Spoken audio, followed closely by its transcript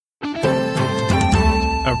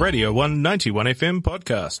Radio 191 FM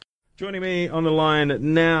podcast. Joining me on the line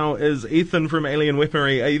now is Ethan from Alien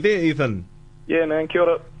Weaponry. Are you there, Ethan? Yeah, man. Kia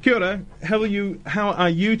ora. Kia ora. How are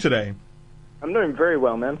you today? I'm doing very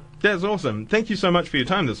well, man. That's awesome. Thank you so much for your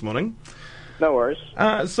time this morning. No worries.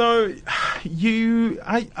 So, are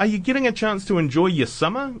you getting a chance to enjoy your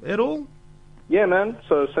summer at all? Yeah, man.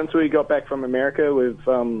 So since we got back from America, we've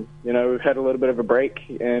we've had a little bit of a break,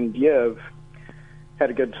 and yeah, I've had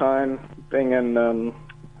a good time being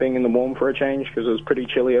in the warm for a change because it was pretty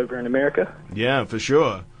chilly over in America. Yeah, for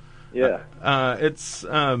sure. Yeah. It's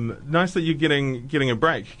nice that you're getting a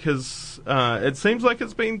break because it seems like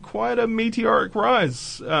it's been quite a meteoric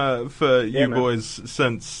rise for you boys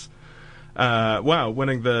since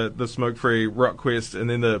winning the Smoke-Free Rock Quest and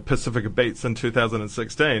then the Pacifica Beats in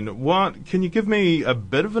 2016. Can you give me a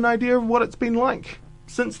bit of an idea of what it's been like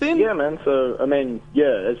since then? Yeah, man. So, I mean,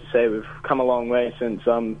 yeah, as you say, we've come a long way since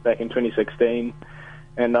back in 2016.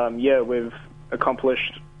 And, we've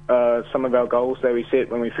accomplished some of our goals that we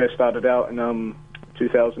set when we first started out in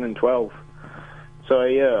 2012. So,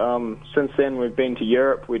 yeah, since then we've been to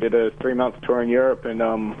Europe. We did a 3-month tour in Europe,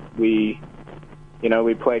 and we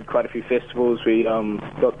played quite a few festivals. We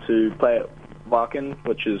got to play at Wacken,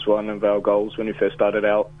 which is one of our goals when we first started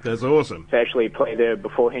out. That's awesome. To actually play there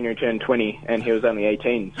before Henry turned 20, and he was only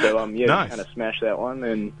 18. So, Nice. We kind of smashed that one,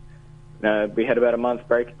 and we had about a month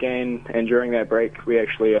break again, and during that break, we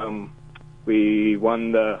actually we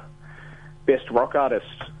won the Best Rock Artist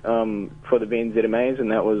for the VNZMAs,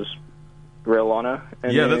 and that was a real honor.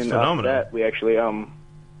 And yeah, then that's phenomenal. After that, we actually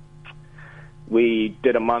we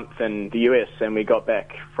did a month in the US, and we got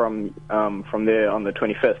back from there on the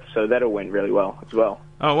 25th, so that all went really well as well.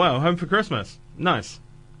 Oh, wow, home for Christmas. Nice.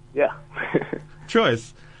 Yeah.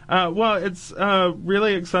 Choice. Well, it's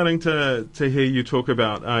really exciting to hear you talk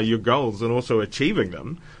about your goals and also achieving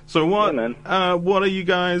them. So what are you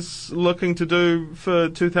guys looking to do for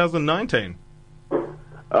 2019?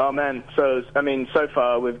 Oh man, so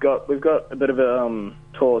far we've got a bit of a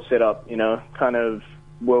tour set up, kind of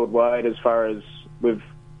worldwide, as far as we've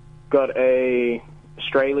got a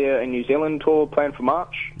Australia and New Zealand tour planned for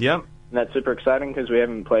March. Yep. And that's super exciting because we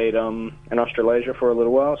haven't played in Australasia for a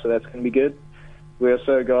little while, so that's going to be good. We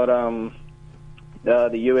also got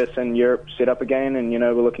the US and Europe set up again, and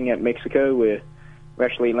we're looking at Mexico. We're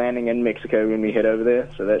actually landing in Mexico when we head over there,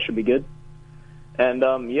 so that should be good. And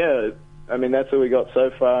that's what we got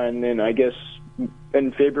so far. And then I guess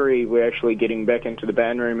in February we're actually getting back into the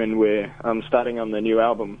band room, and we're starting on the new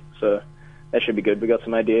album, so that should be good. We got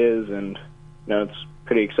some ideas, and it's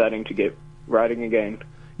pretty exciting to get writing again.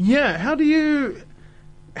 Yeah, how do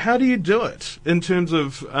you do it in terms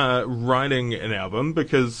of writing an album?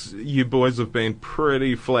 Because you boys have been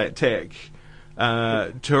pretty flat tack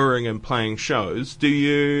touring and playing shows.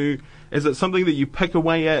 Is it something that you pick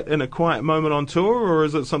away at in a quiet moment on tour, or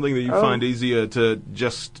is it something that you find easier to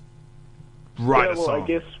just write a song? I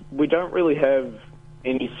guess we don't really have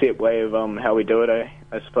any set way of how we do it,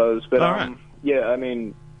 I suppose. But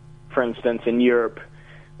for instance, in Europe,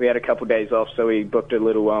 we had a couple days off, so we booked a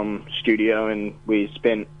little studio, and we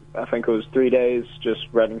spent, I think it was 3 days, just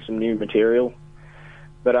writing some new material.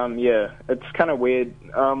 But it's kind of weird.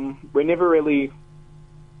 We never really,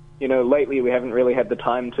 lately we haven't really had the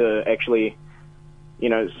time to actually,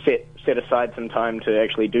 set aside some time to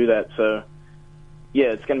actually do that. So yeah,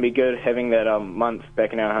 it's going to be good having that month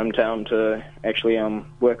back in our hometown to actually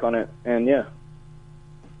work on it, and yeah.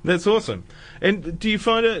 That's awesome. And do you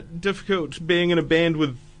find it difficult being in a band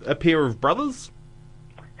with a pair of brothers?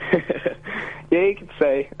 Yeah, you could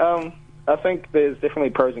say. I think there's definitely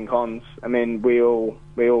pros and cons. I mean, we all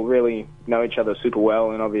really know each other super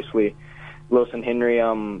well, and obviously Lewis and Henry,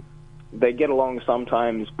 they get along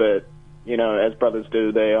sometimes, but as brothers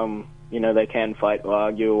do, they can fight or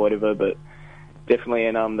argue or whatever. But definitely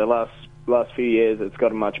in the last few years, it's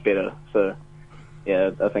gotten much better. So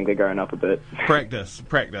yeah, I think they're growing up a bit. Practice.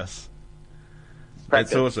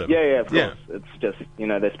 That's awesome. Yeah, of course. Yeah. It's just,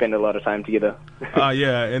 they spend a lot of time together.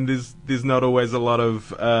 Yeah, and there's not always a lot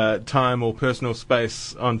of time or personal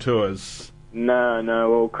space on tours. No,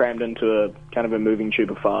 we're all crammed into a kind of a moving tube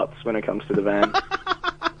of farts when it comes to the van.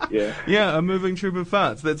 Yeah. Yeah, a moving tube of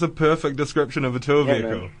farts. That's a perfect description of a tour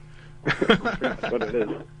vehicle. That's what it is.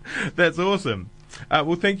 That's awesome.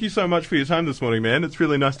 Well, thank you so much for your time this morning, man. It's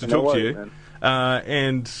really nice to talk to you. Man.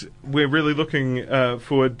 And we're really looking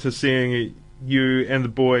forward to seeing you and the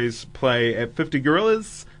boys play at 50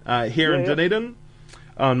 Gorillas here in Dunedin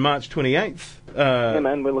on March 28th. Yeah,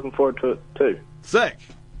 man, we're looking forward to it too. Sick.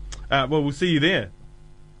 Well, we'll see you there.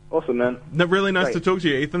 Awesome, man. Really nice to talk to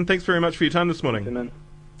you, Ethan. Thanks very much for your time this morning. Awesome, man.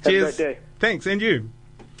 Cheers. Have a great day. Thanks, and you.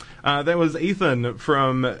 That was Ethan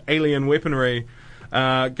from Alien Weaponry.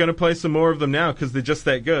 Going to play some more of them now because they're just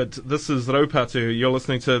that good. This is Raupatu. You're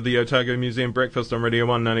listening to the Otago Museum Breakfast on Radio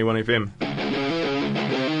 191 FM.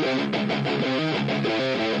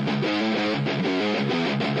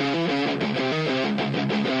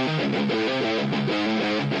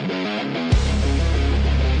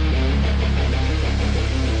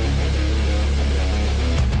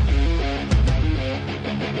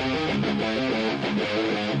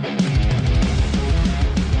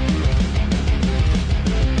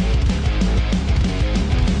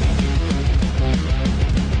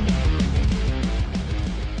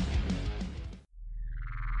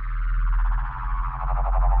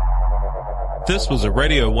 This was a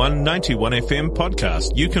Radio 191 FM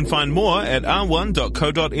podcast. You can find more at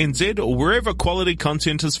r1.co.nz or wherever quality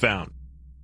content is found.